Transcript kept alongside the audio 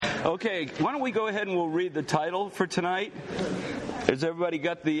Okay, why don't we go ahead and we'll read the title for tonight. Has everybody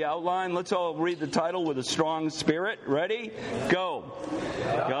got the outline? Let's all read the title with a strong spirit. Ready? Go.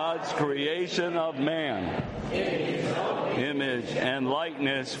 God's creation of man. Image and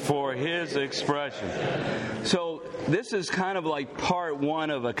likeness for his expression. So this is kind of like part one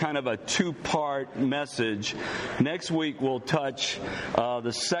of a kind of a two-part message. Next week we'll touch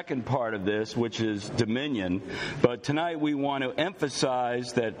the second part of this, which is dominion. But tonight we want to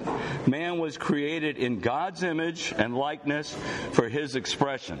emphasize that man was created in God's image and likeness for his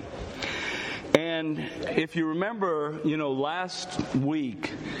expression. And if you remember, last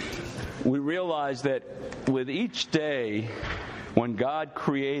week we realized that with each day when God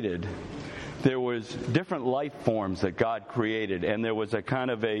created, there was different life forms that God created, and there was a kind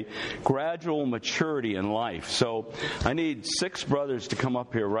of a gradual maturity in life. So I need 6 brothers to come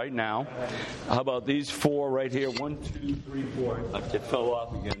up here right now. How about these 4 right here? 1, 2, 3, 4. It fell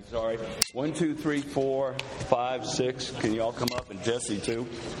off again, sorry. 1, 2, 3, 4, 5, 6. Can you all come up? And Jesse too.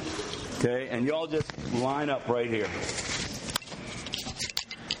 Okay, and you all just line up right here.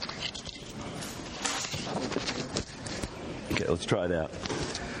 Okay, let's try that.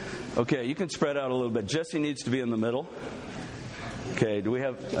 Okay, you can spread out a little bit. Jesse needs to be in the middle. Okay, do we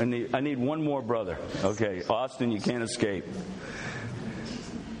have... I need one more brother. Okay, Austin, you can't escape.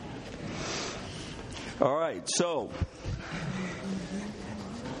 All right, so...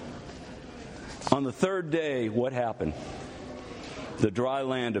 on the third day, what happened? The dry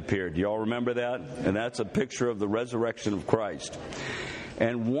land appeared. Do you all remember that? And that's a picture of the resurrection of Christ.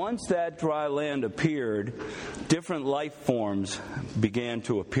 And once that dry land appeared, different life forms began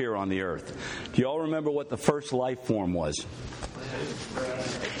to appear on the earth. Do you all remember what the first life form was?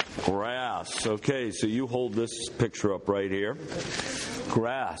 Grass. Okay, so you hold this picture up right here.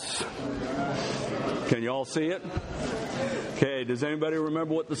 Grass. Can you all see it? Okay, does anybody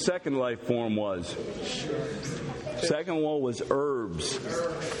remember what the second life form was? Second one was herbs.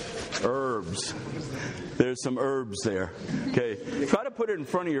 Herbs. There's some herbs there. Okay, try to put it in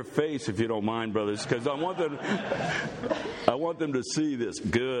front of your face if you don't mind, brothers, because I want them to see this.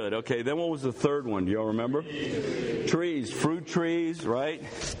 Good. Okay, then what was the third one? Do y'all remember? Trees, fruit trees, right?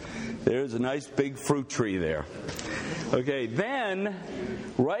 There's a nice big fruit tree there. Okay, then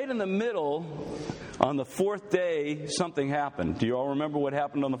right in the middle, on the fourth day, something happened. Do you all remember what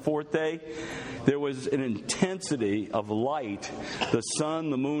happened on the fourth day? There was an intensity of light. The sun,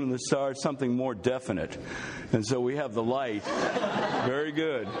 the moon, and the stars, something more definite. And so we have the light. Very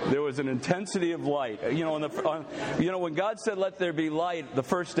good. There was an intensity of light. When God said, "Let there be light," the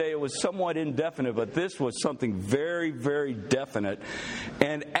first day it was somewhat indefinite, but this was something very, very definite.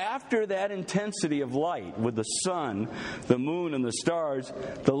 And after that intensity of light, with the sun, the moon, and the stars,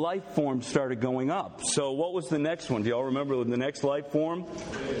 the life forms started going up. So what was the next one? Do you all remember the next life form?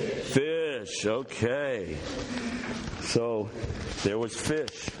 Fish. Okay. So there was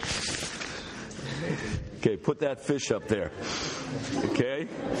fish. Okay, put that fish up there. Okay.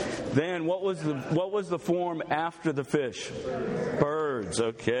 Then what was the form after the fish? Birds.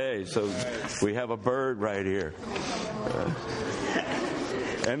 Okay. So we have a bird right here.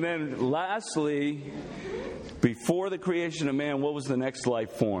 And then lastly, before the creation of man, what was the next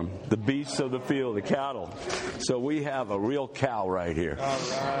life form? The beasts of the field, the cattle. So we have a real cow right here. All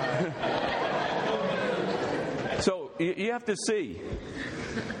right. So you have to see,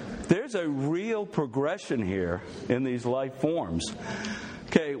 there's a real progression here in these life forms.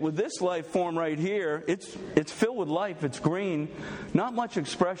 Okay, with this life form right here, it's filled with life, it's green, not much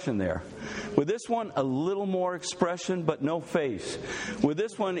expression there. With this one, a little more expression, but no face. With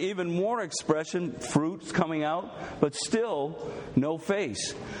this one, even more expression, fruits coming out, but still no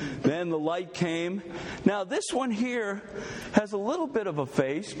face. Then the light came. Now this one here has a little bit of a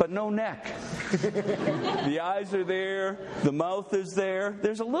face, but no neck. The eyes are there, the mouth is there.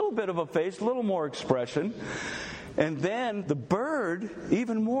 There's a little bit of a face, a little more expression. And then the bird,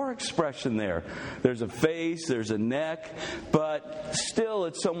 even more expression there. There's a face, there's a neck, but still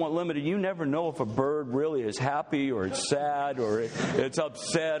it's somewhat limited. You never know if a bird really is happy or it's sad or it's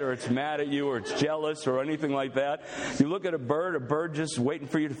upset or it's mad at you or it's jealous or anything like that. You look at a bird just waiting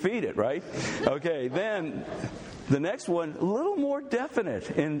for you to feed it, right? Okay, then the next one, a little more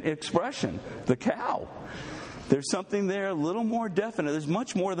definite in expression, the cow. There's something there a little more definite. There's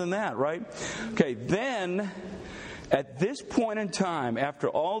much more than that, right? Okay, then at this point in time, after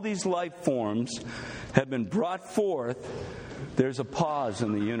all these life forms have been brought forth, there's a pause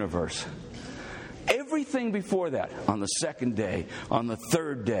in the universe. Everything before that, on the second day, on the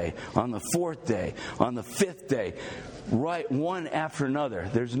third day, on the fourth day, on the fifth day, right one after another,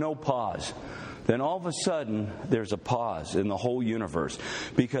 there's no pause. then all of a sudden there's a pause in the whole universe,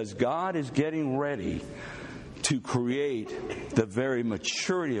 because God is getting ready to create the very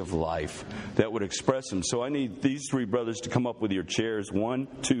maturity of life that would express Him. So I need these three brothers to come up with your chairs. 1,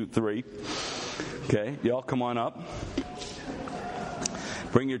 2, 3. Okay, y'all come on up.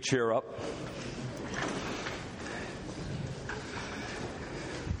 Bring your chair up.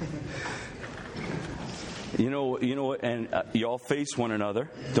 You know what? And y'all face one another.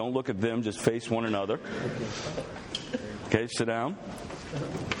 Don't look at them. Just face one another. Okay, sit down.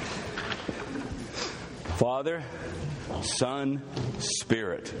 Father, Son,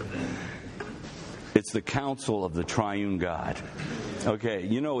 Spirit. It's the counsel of the triune God. Okay,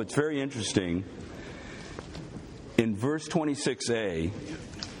 it's very interesting. In verse 26a,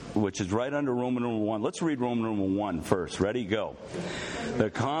 which is right under Roman numeral 1. Let's read Roman numeral 1 first. Ready? Go. The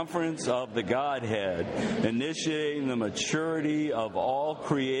conference of the Godhead, initiating the maturity of all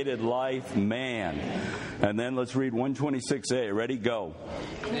created life, man. And then let's read 126a. Ready? Go.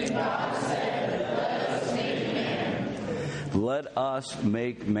 God said, let us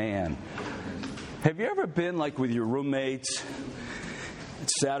make man. Have you ever been like with your roommates,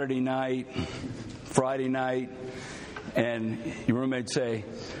 Saturday night, Friday night, and your roommates say,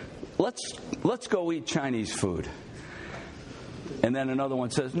 let's go eat Chinese food. And then another one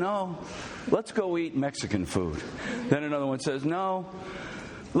says, no, let's go eat Mexican food. Then another one says, no,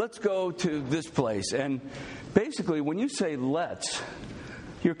 let's go to this place. And basically, when you say let's,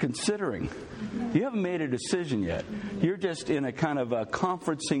 you're considering. You haven't made a decision yet. You're just in a kind of a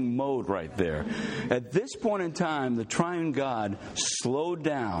conferencing mode right there. At this point in time, the triune God slowed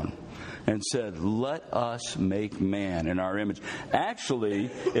down and said, let us make man in our image. Actually,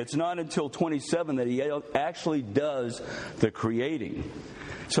 it's not until 27 that He actually does the creating.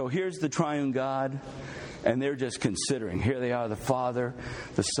 So here's the triune God, and they're just considering. Here they are, the Father,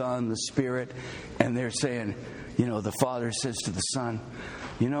 the Son, the Spirit, and they're saying, the Father says to the Son,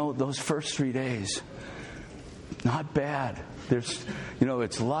 those first 3 days, not bad. There's,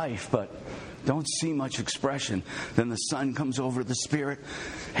 it's life, but don't see much expression. Then the Son comes over to the Spirit.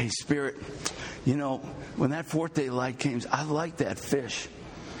 Hey, Spirit, when that fourth day light came, I like that fish.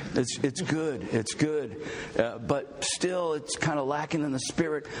 It's good. It's good. But still, it's kind of lacking. And the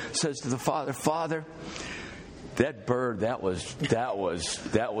Spirit says to the Father, Father, that bird, that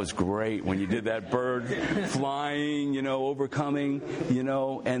was great when you did that bird flying, overcoming,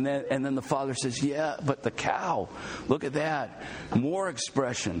 and then the Father says, yeah, but the cow, look at that, more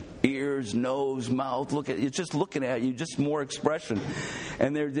expression, ears, nose, mouth, look at it's just looking at you, just more expression,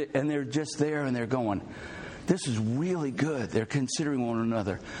 and they're just there and they're going, this is really good. They're considering one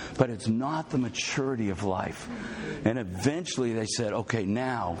another, but it's not the maturity of life. And eventually they said, okay,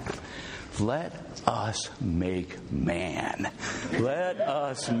 now let us make man. Let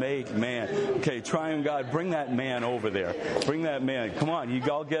us make man. Okay, triune God, bring that man over there. Bring that man. Come on, you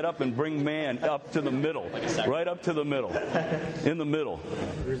all get up and bring man up to the middle. Right up to the middle. In the middle.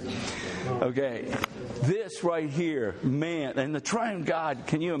 Okay, this right here, man. And the triune God,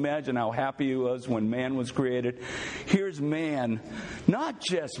 can you imagine how happy He was when man was created? Here's man, not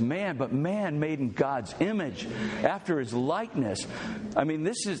just man, but man made in God's image, after His likeness. I mean,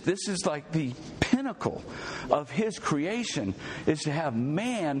 this is like the pinnacle of His creation, is to have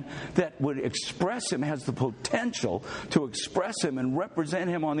man that would express Him, has the potential to express Him and represent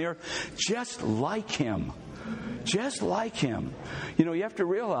Him on the earth, just like Him. Just like Him. You have to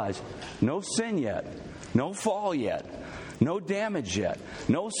realize, no sin yet, no fall yet, no damage yet,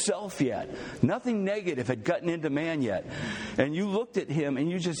 no self yet, nothing negative had gotten into man yet. And you looked at Him and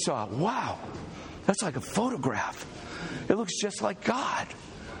you just saw, wow, that's like a photograph. It looks just like God.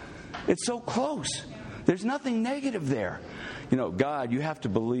 It's so close. There's nothing negative there. God, you have to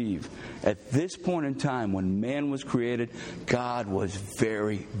believe, at this point in time when man was created, God was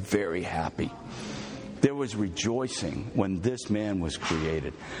very, very happy. There was rejoicing when this man was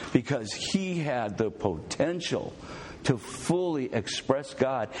created, because he had the potential to fully express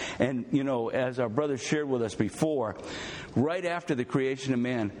God. And, as our brother shared with us before, right after the creation of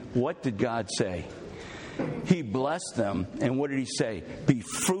man, what did God say? He blessed them, and what did He say? Be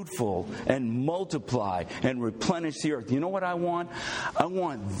fruitful and multiply and replenish the earth. You know what I want? I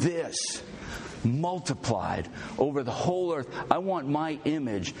want this multiplied over the whole earth. I want my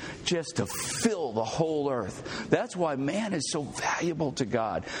image just to fill the whole earth. That's why man is so valuable to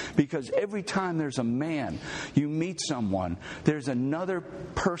God, because every time there's a man, you meet someone, there's another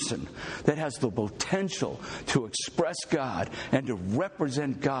person that has the potential to express God and to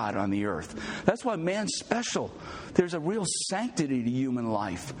represent God on the earth. That's why man's special. There's a real sanctity to human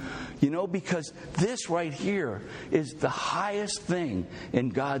life, because this right here is the highest thing in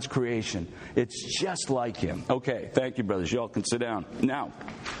God's creation. It's It's just like him. Okay, thank you, brothers. Y'all can sit down. Now,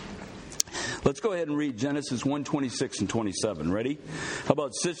 let's go ahead and read Genesis 1:26 and 27. Ready? How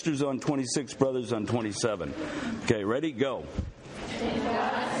about sisters on 26, brothers on 27? Okay, ready? Go. And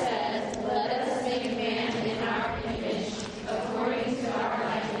God said, "Let us make man in our image, according to our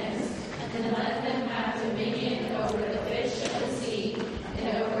likeness, and let them have dominion over the fish of the sea,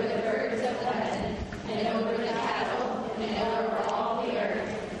 and over the birds of the heaven, and over the cattle, and over all the earth,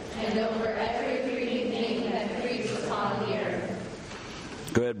 and over every creeping thing that creeps upon the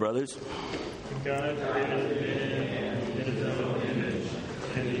earth." Go ahead, brothers. God created man in his own image.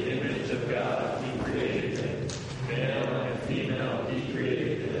 In the image of God he created him. Male and female he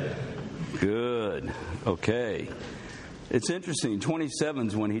created them. Good. Okay. It's interesting. 27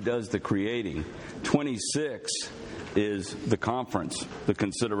 is when he does the creating. 26 is the conference, the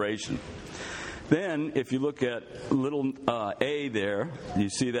consideration. Then, if you look at little A there, you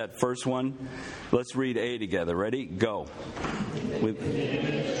see that first one? Let's read A together. Ready? Go.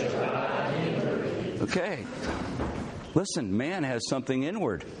 Okay. Listen, man has something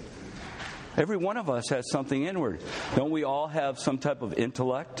inward. Every one of us has something inward. Don't we all have some type of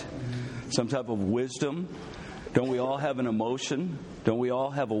intellect? Some type of wisdom? Don't we all have an emotion? Don't we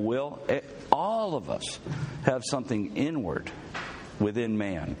all have a will? All of us have something inward within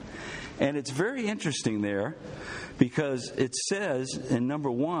man. And it's very interesting there because it says in number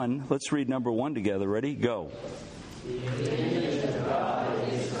 1, let's read number 1 together. Ready? Go.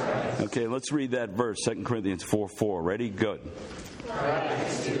 Okay, let's read that verse, 2 Corinthians 4:4. Ready? Good.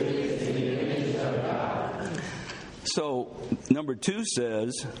 So, number 2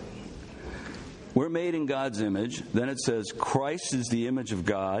 says, we're made in God's image. Then it says, Christ is the image of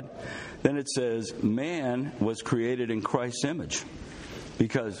God. Then it says, man was created in Christ's image.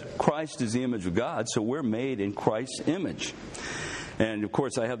 Because Christ is the image of God, so we're made in Christ's image. And, of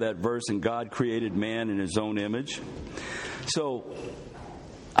course, I have that verse, and God created man in his own image. So,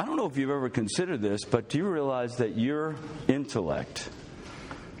 I don't know if you've ever considered this, but do you realize that your intellect,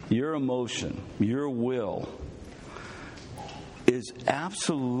 your emotion, your will is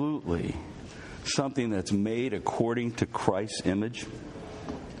absolutely something that's made according to Christ's image?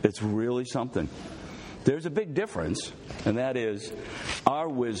 It's really something. There's a big difference, and that is our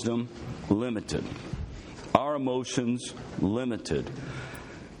wisdom limited, our emotions limited,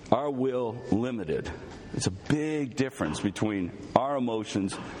 our will limited. It's a big difference between our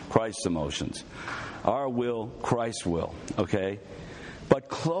emotions, Christ's emotions, our will, Christ's will, okay? But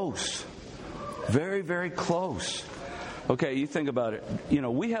close, very, very close. Okay, you think about it. You know,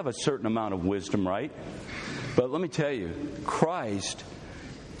 we have a certain amount of wisdom, right? But let me tell you, Christ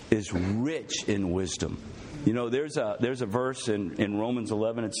is rich in wisdom. You know, there's a verse in Romans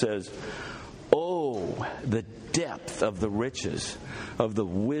 11. It says, "Oh, the depth of the riches of the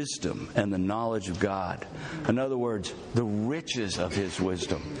wisdom and the knowledge of God." In other words, the riches of His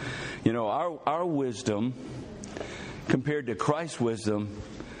wisdom. You know, our wisdom compared to Christ's wisdom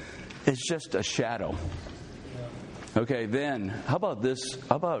is just a shadow. Okay, then how about this?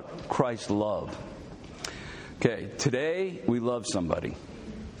 How about Christ's love? Okay, today we love somebody.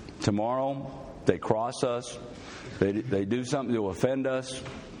 Tomorrow they cross us. They do something to offend us.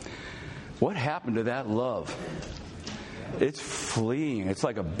 What happened to that love? It's fleeing. It's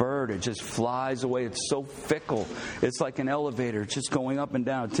like a bird. It just flies away. It's so fickle. It's like an elevator. It's just going up and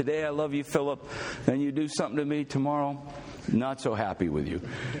down. Today I love you, Philip. Then you do something to me. Tomorrow, not so happy with you.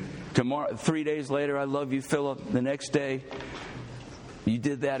 Tomorrow, 3 days later, I love you, Philip. The next day, you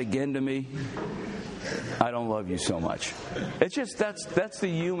did that again to me. I don't love you so much. It's just that's the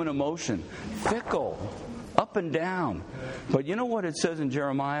human emotion. Fickle, up and down. But you know what it says in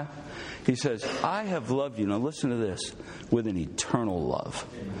Jeremiah? He says, I have loved you. Now listen to this. With an eternal love.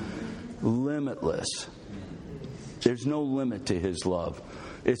 Limitless. There's no limit to His love.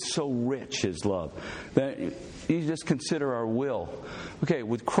 It's so rich, His love. That you just consider our will. Okay,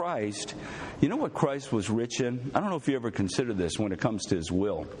 with Christ, you know what Christ was rich in? I don't know if you ever considered this when it comes to His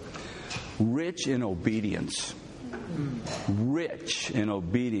will. Rich in obedience. Rich in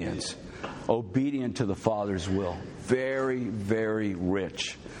obedience. Obedient to the Father's will. Very, very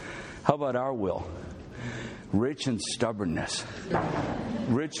rich. How about our will? Rich in stubbornness.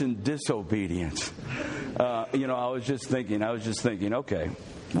 Rich in disobedience. You know, I was just thinking, okay,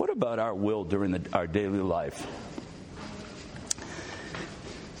 what about our will during our daily life?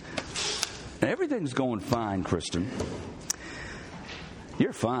 Everything's going fine, Kristen.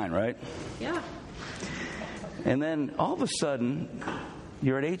 You're fine, right? Yeah. And then all of a sudden,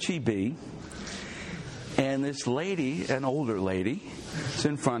 you're at HEB, and this lady, an older lady, is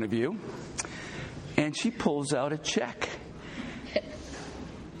in front of you, and she pulls out a check.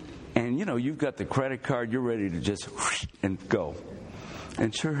 And, you've got the credit card. You're ready to just and go.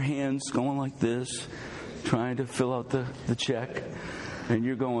 And her hand's going like this, trying to fill out the check. And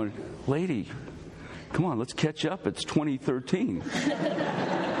you're going, lady, come on, let's catch up. It's 2013.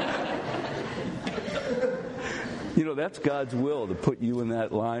 That's God's will to put you in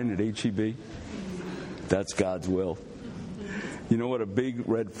that line at HEB. That's God's will. You know what a big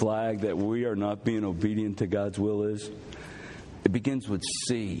red flag that we are not being obedient to God's will is? It begins with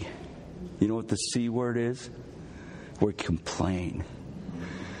C. You know what the C word is? We complain.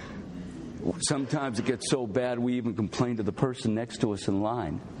 Sometimes it gets so bad we even complain to the person next to us in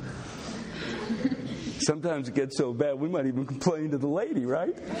line. Sometimes it gets so bad we might even complain to the lady,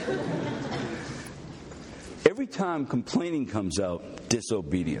 right? Every time complaining comes out,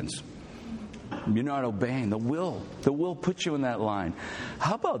 disobedience. You're not obeying. The will puts you in that line.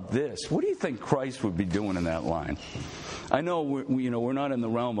 How about this? What do you think Christ would be doing in that line? I know we're not in the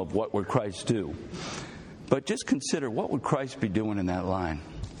realm of what would Christ do, but just consider, what would Christ be doing in that line?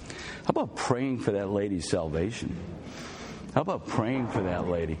 How about praying for that lady's salvation? How about praying for that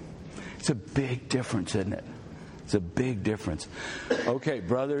lady? It's a big difference, isn't it? It's a big difference. Okay,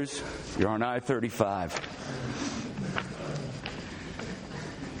 brothers, you're on I-35.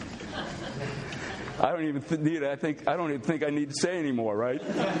 I don't even think I need to say anymore, right?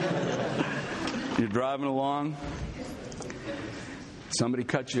 You're driving along. Somebody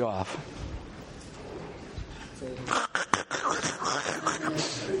cuts you off.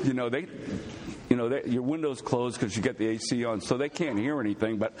 Your window's closed because you got the AC on, so they can't hear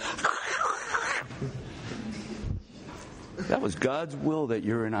anything, but that was God's will that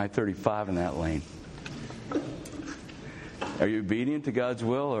you're in I-35 in that lane. Are you obedient to God's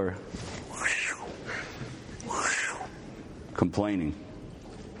will or complaining?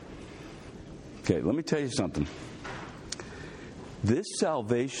 Okay, let me tell you something. This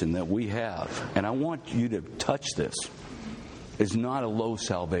salvation that we have, and I want you to touch this, is not a low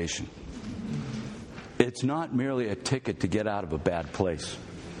salvation. It's not merely a ticket to get out of a bad place.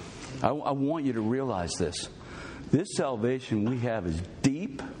 I want you to realize this. This salvation we have is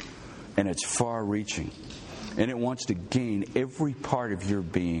deep and it's far-reaching. And it wants to gain every part of your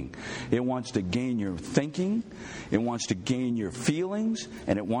being. It wants to gain your thinking. It wants to gain your feelings.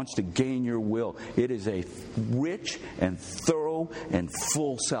 And it wants to gain your will. It is a rich and thorough and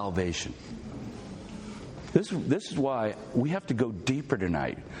full salvation. This is why we have to go deeper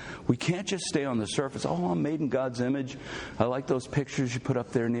tonight. We can't just stay on the surface. Oh, I'm made in God's image. I like those pictures you put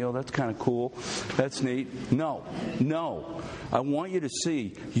up there, Neal. That's kind of cool. That's neat. No. I want you to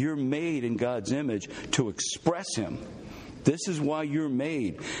see you're made in God's image to express Him. This is why you're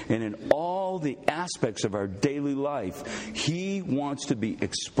made. And in all the aspects of our daily life, He wants to be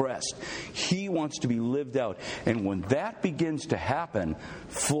expressed. He wants to be lived out. And when that begins to happen,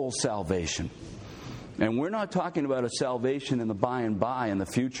 full salvation. And we're not talking about a salvation in the by and by in the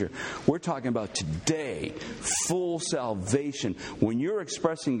future. We're talking about today, full salvation. When you're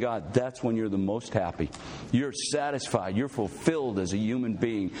expressing God, that's when you're the most happy. You're satisfied. You're fulfilled as a human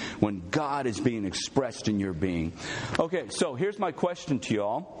being when God is being expressed in your being. Okay, so here's my question to you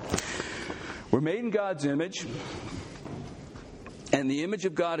all. We're made in God's image, and the image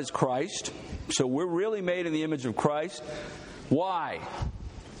of God is Christ. So we're really made in the image of Christ. Why?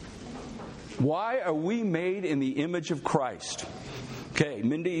 Why are we made in the image of Christ? Okay,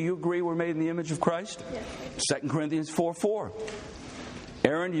 Mindy, you agree we're made in the image of Christ? Yes. 2 Corinthians 4:4.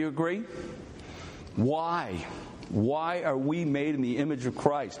 Aaron, do you agree? Why? Why are we made in the image of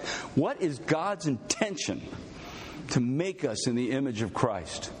Christ? What is God's intention to make us in the image of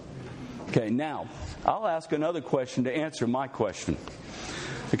Christ? Okay, now, I'll ask another question to answer my question.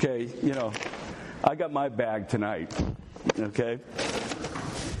 Okay, I got my bag tonight. Okay?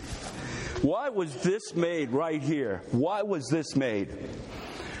 Why was this made right here? Why was this made?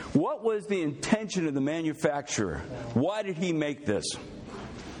 What was the intention of the manufacturer? Why did he make this?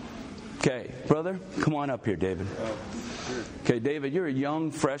 Okay, brother, come on up here, David. Okay, David, you're a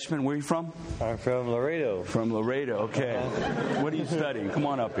young freshman. Where are you from? I'm from Laredo. From Laredo, okay. What are you studying? Come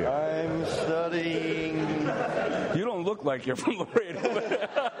on up here. I'm studying... You don't look like you're from Laredo.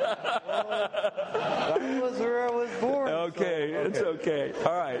 That was where I was born. Okay, it's okay.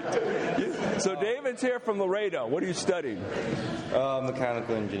 All right. So David's here from Laredo. What are you studying?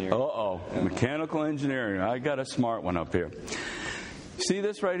 Mechanical engineering. Uh-oh. Yeah. Mechanical engineering. I got a smart one up here. See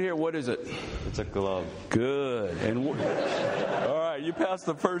this right here? What is it? It's a glove. Good. And all right, you passed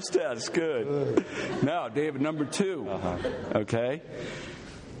the first test. Good. Now, David, number 2. Okay.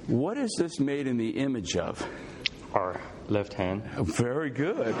 What is this made in the image of? Our left hand. Very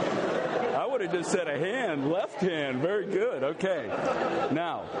good. I would have just said a hand, left hand. Very good. Okay.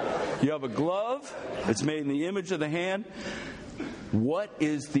 Now, you have a glove. It's made in the image of the hand. What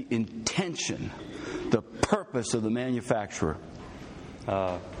is the intention, the purpose of the manufacturer?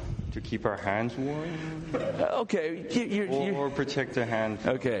 To keep our hands warm? Okay. Or protect the hand.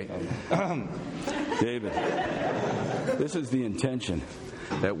 Okay. David, this is the intention,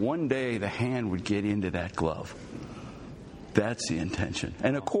 that one day the hand would get into that glove. That's the intention.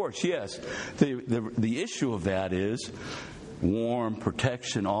 And of course, yes, the issue of that is warm,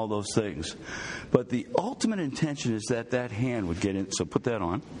 protection, all those things. But the ultimate intention is that hand would get in. So put that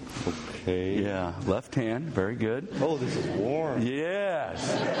on. Okay. Yeah, left hand. Very good. Oh, this is warm. Yes.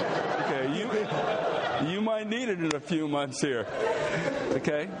 Okay, you might need it in a few months here.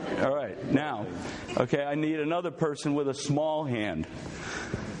 Okay? All right. Now, okay, I need another person with a small hand.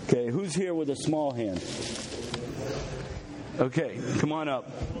 Okay, who's here with a small hand? Okay, come on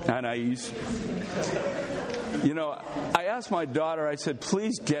up, Anais. You know, I asked my daughter, I said,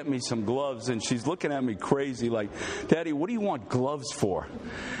 please get me some gloves. And she's looking at me crazy like, Daddy, what do you want gloves for?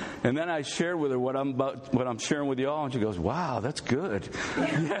 And then I shared with her what I'm sharing with you all. And she goes, wow, that's good.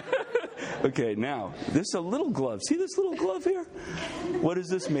 Okay, now, this is a little glove. See this little glove here? What is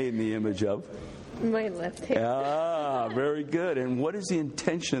this made in the image of? My left hand. Ah, very good. And what is the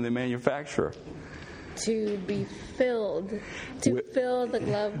intention of the manufacturer? To be filled. To fill the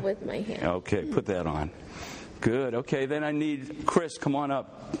glove with my hand. Okay, put that on. Good. Okay, then I need Chris. Come on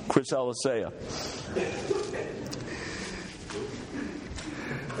up. Chris Alisea.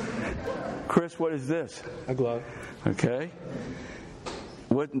 Chris, what is this? A glove. Okay.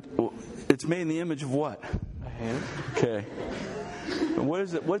 It's made in the image of what? A hand. Okay. What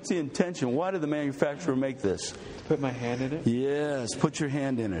is it? What's the intention? Why did the manufacturer make this? Put my hand in it. Yes, put your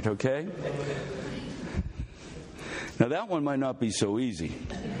hand in it, okay? Now that one might not be so easy.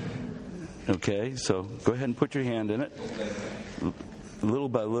 Okay, so go ahead and put your hand in it. Little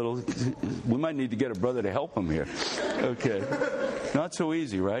by little. We might need to get a brother to help him here. Okay. Not so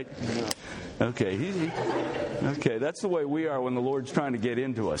easy, right? Okay. Okay, that's the way we are when the Lord's trying to get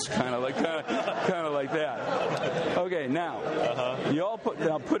into us. Kind of like that. Okay, now. You all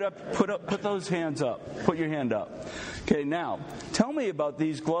put those hands up. Put your hand up. Okay, now, tell me about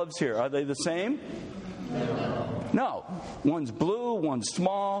these gloves here. Are they the same? No. One's blue, one's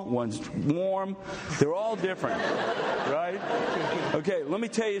small, one's warm. They're all different, right? Okay, let me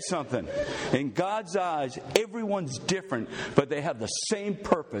tell you something. In God's eyes, everyone's different, but they have the same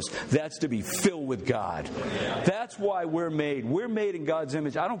purpose. That's to be filled with God. That's why we're made. We're made in God's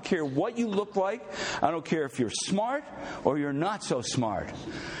image. I don't care what you look like. I don't care if you're smart or you're not so smart.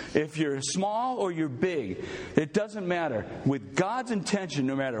 If you're small or you're big, it doesn't matter. With God's intention,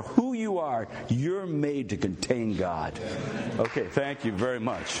 no matter who you are, you're made to contain God. Okay, thank you very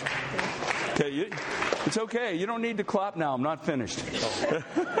much. Okay, it's okay. You don't need to clap now. I'm not finished.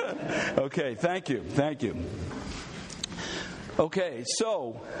 Okay, thank you. Thank you. Okay,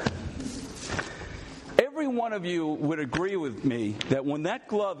 so every one of you would agree with me that when that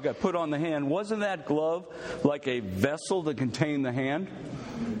glove got put on the hand, wasn't that glove like a vessel to contain the hand?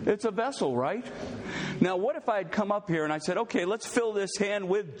 It's a vessel, right? Now, what if I had come up here and I said, okay, let's fill this hand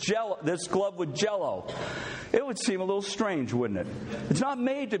with Jello, this glove with Jello? It would seem a little strange, wouldn't it? It's not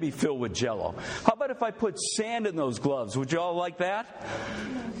made to be filled with Jello. How about if I put sand in those gloves? Would you all like that?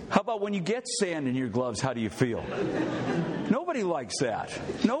 How about when you get sand in your gloves, how do you feel? Nobody likes that.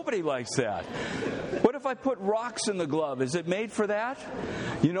 Nobody likes that. What if I put rocks in the glove? Is it made for that?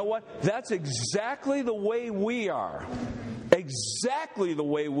 You know what? That's exactly the way we are. Exactly the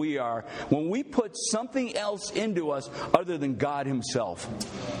way we are when we put something else into us other than God Himself.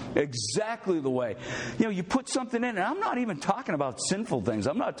 Exactly the way. You know, you put something in, and I'm not even talking about sinful things.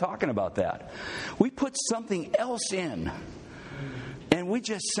 I'm not talking about that. We put something else in, and we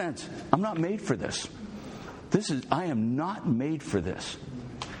just sense, I'm not made for this. I am not made for this.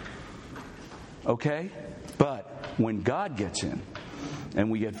 Okay? But when God gets in, and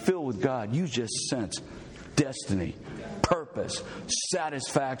we get filled with God, you just sense destiny, purpose,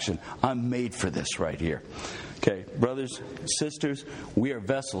 satisfaction. I'm made for this right here. Okay, brothers, sisters, we are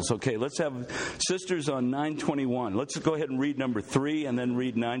vessels. Okay, let's have sisters on 921. Let's go ahead and read number 3 and then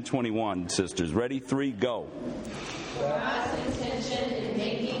read 921, sisters. Ready? 3, go. God's intention in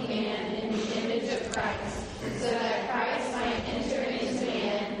making man in the image of Christ, so that Christ might enter into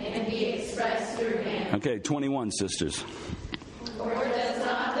man and be expressed through man. Okay, 21, sisters. Or does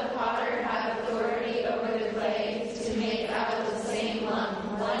not the potter have authority over the clay to make out of the same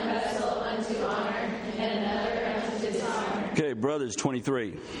lump one vessel unto honor and another unto dishonor? Okay, brothers,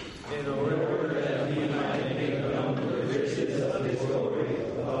 23. In order that he might make known the riches of his glory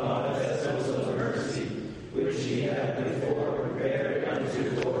among vessels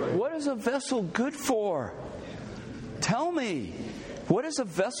What is a vessel good for? Tell me. What is a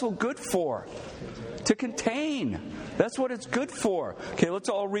vessel good for? To contain. That's what it's good for. Okay, let's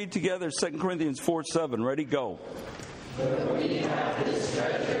all read together 2 Corinthians 4:7. Ready, go. But we have this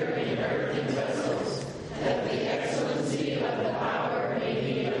treasure in earthen vessels, that the excellency of the power may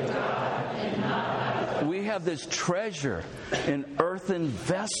be of God and not of us. We have this treasure in earthen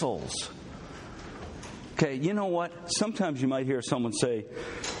vessels. Okay, you know what? Sometimes you might hear someone say,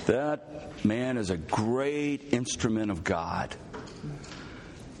 that man is a great instrument of God.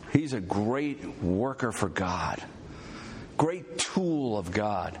 He's a great worker for God. Great tool of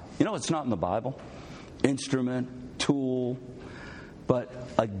God. You know, it's not in the Bible. Instrument, tool. But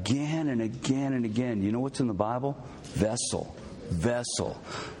again and again and again, you know what's in the Bible? Vessel. Vessel.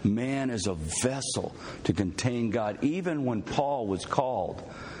 Man is a vessel to contain God. Even when Paul was called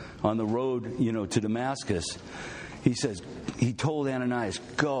on the road, to Damascus, he told Ananias,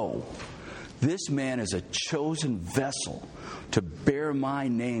 go. This man is a chosen vessel to bear my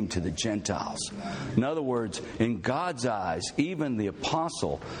name to the Gentiles. In other words, in God's eyes, even the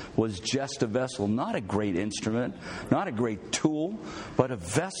apostle was just a vessel, not a great instrument, not a great tool, but a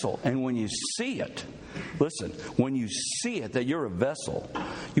vessel. And when you see it, listen, when you see it that you're a vessel,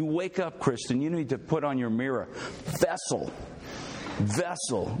 you wake up, Kristen, you need to put on your mirror, vessel.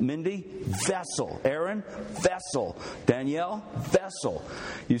 Vessel. Mindy, vessel. Aaron, vessel. Danielle, vessel.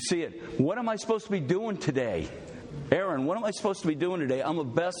 You see it. What am I supposed to be doing today? Aaron, what am I supposed to be doing today? I'm a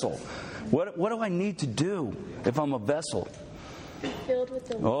vessel. What do I need to do if I'm a vessel? Filled with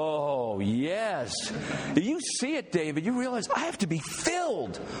the Oh, yes. You see it, David. You realize I have to be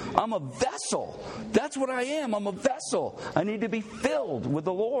filled. I'm a vessel. That's what I am. I'm a vessel. I need to be filled with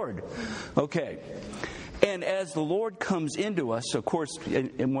the Lord. Okay. And as the Lord comes into us, of course,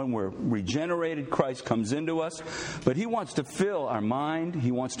 and when we're regenerated, Christ comes into us. But He wants to fill our mind. He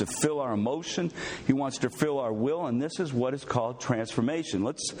wants to fill our emotion. He wants to fill our will. And this is what is called transformation.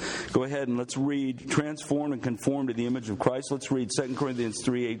 Let's go ahead and let's read, transform and conform to the image of Christ. Let's read 2 Corinthians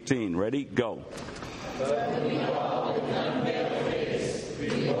 3:18. Ready? Go. But we all with unveiled face,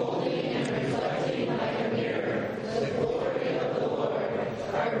 beholding and reflecting like a mirror the glory of the Lord,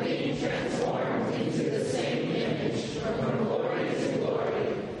 are being transformed into the same image from glory to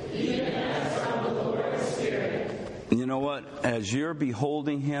glory, even as from the Lord's Spirit. You know what? As you're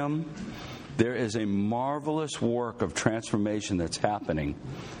beholding Him, there is a marvelous work of transformation that's happening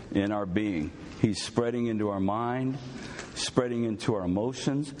in our being. He's spreading into our mind, spreading into our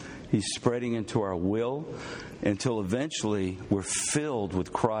emotions. He's spreading into our will until eventually we're filled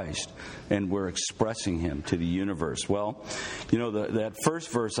with Christ and we're expressing Him to the universe. Well, that first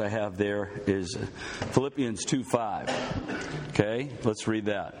verse I have there is Philippians 2:5. Okay, let's read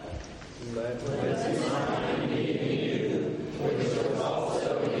that. Let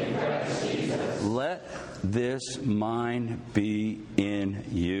this mind be in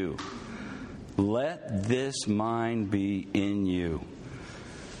you. Let this mind be in you.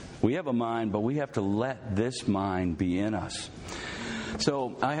 We have a mind, but we have to let this mind be in us.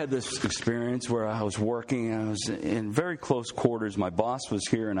 So I had this experience where I was working. I was in very close quarters. My boss was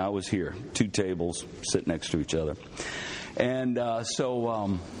here and I was here. 2 tables sit next to each other. And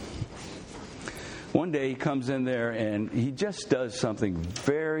so one day he comes in there and he just does something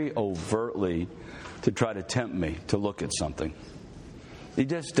very overtly to try to tempt me to look at something. He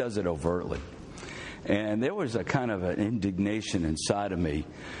just does it overtly. And there was a kind of an indignation inside of me.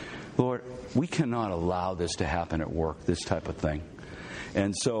 Lord, we cannot allow this to happen at work, this type of thing.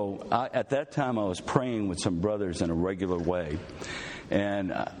 And so at that time I was praying with some brothers in a regular way.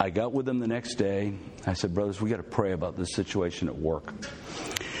 And I got with them the next day. I said, brothers, we got to pray about this situation at work.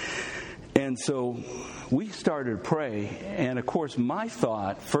 And so we started to pray. And of course, my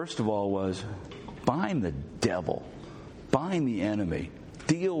thought, first of all, was bind the devil, bind the enemy,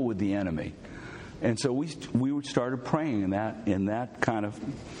 deal with the enemy. And so we started praying in that kind of,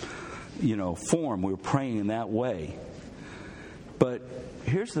 form. We were praying in that way. But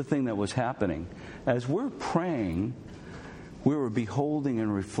here's the thing that was happening. As we're praying, we were beholding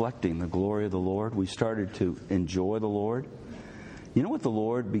and reflecting the glory of the Lord. We started to enjoy the Lord. You know what the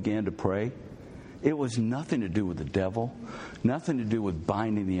Lord began to pray? It was nothing to do with the devil, nothing to do with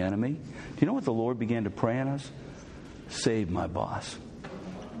binding the enemy. Do you know what the Lord began to pray in us? Save my boss.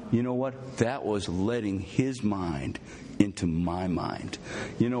 You know what? That was letting His mind into my mind.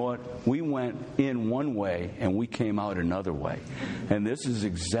 You know what? We went in one way and we came out another way. And this is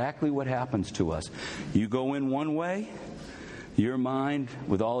exactly what happens to us. You go in one way, your mind,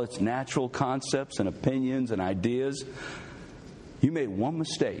 with all its natural concepts and opinions and ideas, you made one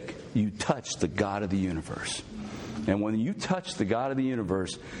mistake. You touched the God of the universe. And when you touch the God of the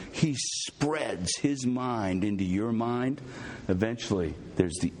universe, He spreads His mind into your mind. Eventually,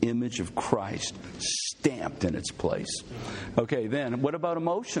 there's the image of Christ stamped in its place. Okay, then, what about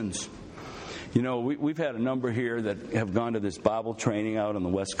emotions? You know, we've had a number here that have gone to this Bible training out on the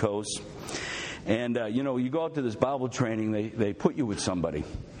West Coast. And, you know, you go out to this Bible training, they put you with somebody.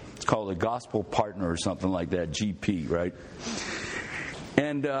 It's called a gospel partner or something like that, GP, right?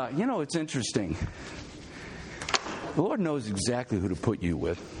 And, you know, it's interesting. The Lord knows exactly who to put you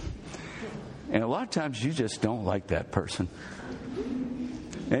with. And a lot of times you just don't like that person.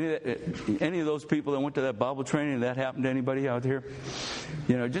 Any of those people that went to that Bible training, that happened to anybody out here?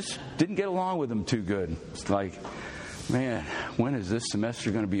 You know, just didn't get along with them too good. It's like, man, when is this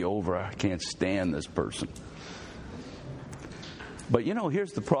semester going to be over? I can't stand this person. But, you know,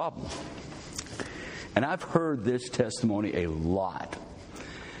 here's the problem. And I've heard this testimony a lot.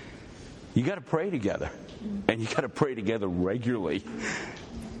 You got to pray together. And you got to pray together regularly.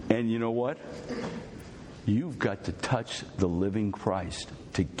 And you know what? You've got to touch the living Christ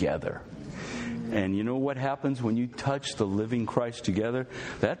together. And you know what happens when you touch the living Christ together?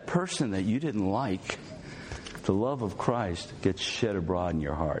 That person that you didn't like, the love of Christ gets shed abroad in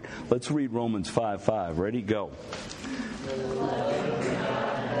your heart. Let's read Romans 5:5. Ready? Go. The love of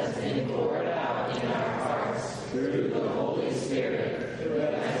God has been poured out in our hearts through the Holy Spirit who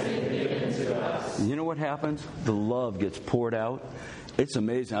has been given to us. You know what happens? The love gets poured out. It's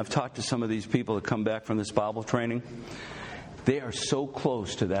amazing. I've talked to some of these people that come back from this Bible training. They are so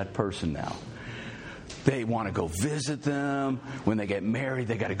close to that person now. They want to go visit them. When they get married,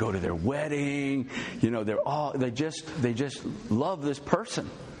 they got to go to their wedding. You know, they just love this person.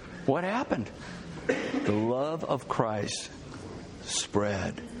 What happened? The love of Christ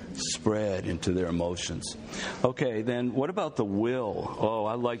spread into their emotions. Okay, then what about the will? Oh,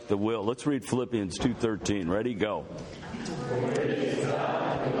 I like the will. Let's read Philippians 2:13. Ready? Go. For it is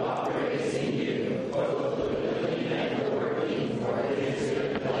God who operates in you, both the willing and the working for His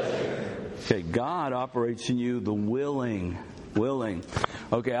good pleasure. Okay, God operates in you, the willing.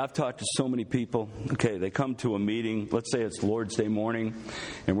 Okay, I've talked to so many people. Okay, they come to a meeting. Let's say it's Lord's Day morning,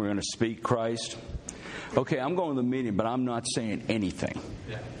 and we're going to speak Christ. Okay, I'm going to the meeting, but I'm not saying anything.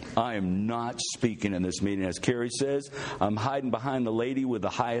 I am not speaking in this meeting. As Carrie says, I'm hiding behind the lady with the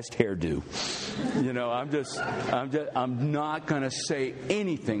highest hairdo. You know, I'm not going to say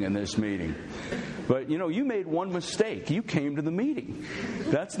anything in this meeting. But, you know, you made one mistake. You came to the meeting.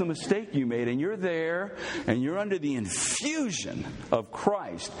 That's the mistake you made. And you're there, and you're under the infusion of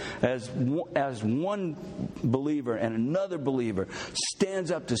Christ as one believer and another believer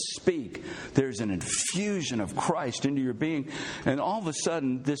stands up to speak. There's an infusion of Christ into your being. And all of a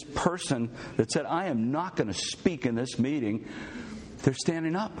sudden, this person that said, I am not going to speak in this meeting, they're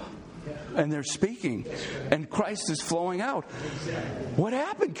standing up. And they're speaking. And Christ is flowing out. What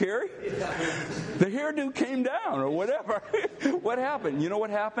happened, Carrie? The hairdo came down or whatever. What happened? You know what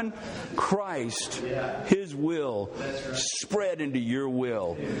happened? Christ, His will, spread into your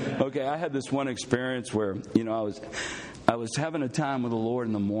will. Okay, I had this one experience where, you know, I was having a time with the Lord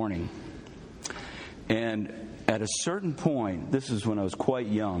in the morning. And at a certain point, this is when I was quite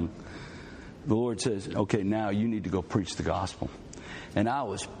young, the Lord says, okay, now you need to go preach the gospel. And I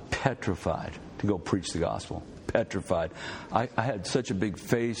was petrified to go preach the gospel. Petrified. I had such a big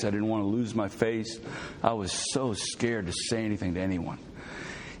face. I didn't want to lose my face. I was so scared to say anything to anyone.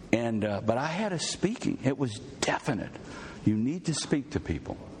 And but I had a speaking. It was definite. You need to speak to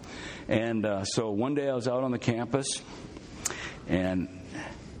people. And so one day I was out on the campus, and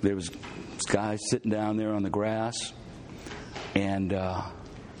there was this guy sitting down there on the grass. And I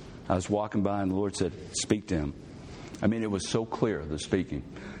was walking by, and the Lord said, speak to him. I mean, it was so clear, the speaking.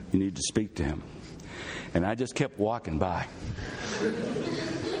 You need to speak to him. And I just kept walking by.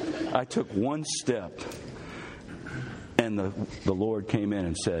 I took one step, and the Lord came in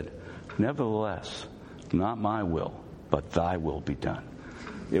and said, nevertheless, not my will, but thy will be done.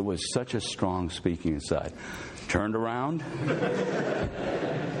 It was such a strong speaking inside. Turned around,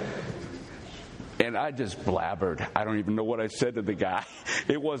 and I just blabbered. I don't even know what I said to the guy.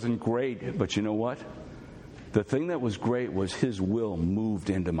 It wasn't great, but you know what? The thing that was great was His will moved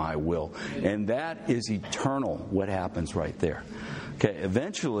into my will. And that is eternal, what happens right there. Okay,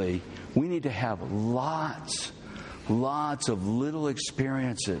 eventually, we need to have lots of little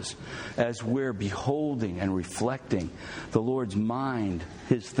experiences as we're beholding and reflecting the Lord's mind,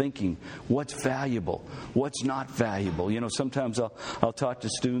 His thinking, what's valuable, what's not valuable. You know, sometimes I'll talk to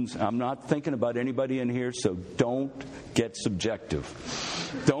students. I'm not thinking about anybody in here, so don't get subjective.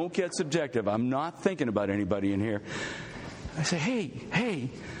 Don't get subjective. I'm not thinking about anybody in here. I say, hey,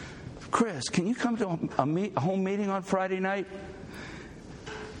 Chris, can you come to a home meeting on Friday night?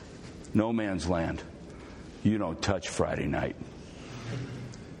 No man's land. You don't touch Friday night.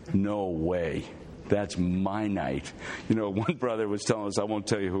 No way. That's my night. One brother was telling us, I won't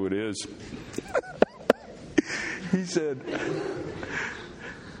tell you who it is. He said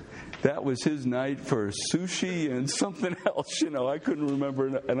that was his night for sushi and something else. I couldn't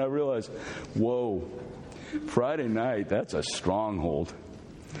remember. And I realized, whoa, Friday night, that's a stronghold.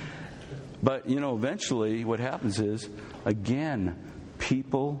 But, eventually what happens is, again,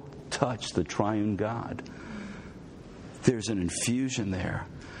 people touch the triune God. There's an infusion there.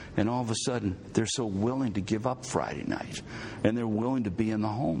 And all of a sudden, they're so willing to give up Friday night. And they're willing to be in the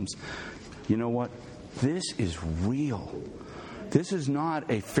homes. You know what? This is real. This is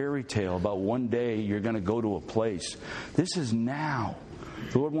not a fairy tale about one day you're going to go to a place. This is now.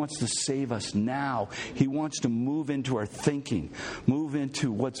 The Lord wants to save us now. He wants to move into our thinking, move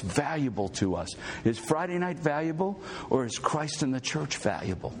into what's valuable to us. Is Friday night valuable, or is Christ in the church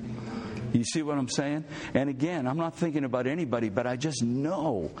valuable? You see what I'm saying? And again, I'm not thinking about anybody, but I just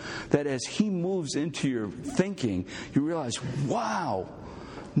know that as He moves into your thinking, you realize, wow,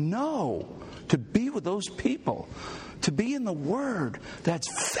 no, to be with those people, to be in the Word,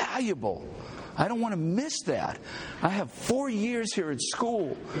 that's valuable. I don't want to miss that. I have 4 years here at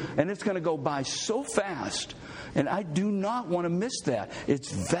school, and it's going to go by so fast. And I do not want to miss that. It's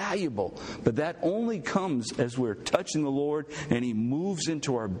valuable. But that only comes as we're touching the Lord and He moves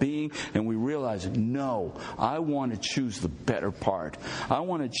into our being and we realize, no, I want to choose the better part. I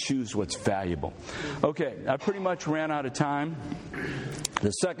want to choose what's valuable. Okay, I pretty much ran out of time.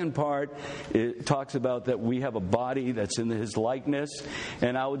 The second part, it talks about that we have a body that's in His likeness.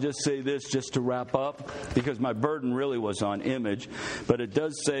 And I will just say this just to wrap up, because my burden really was on image. But it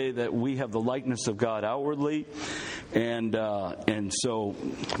does say that we have the likeness of God outwardly. And so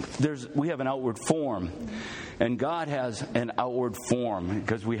we have an outward form. And God has an outward form,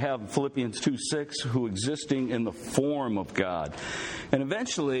 because we have Philippians 2:6, who existing in the form of God. And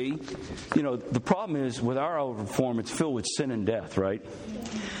eventually, the problem is with our outward form, it's filled with sin and death, right?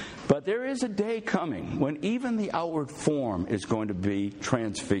 But there is a day coming when even the outward form is going to be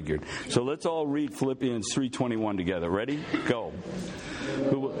transfigured. So let's all read Philippians 3:21 together. Ready? Go.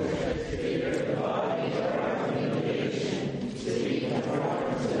 Who will...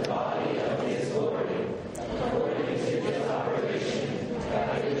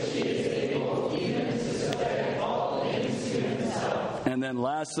 And then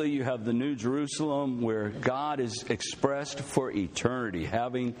lastly, you have the New Jerusalem, where God is expressed for eternity,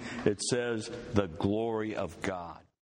 having, it says, the glory of God.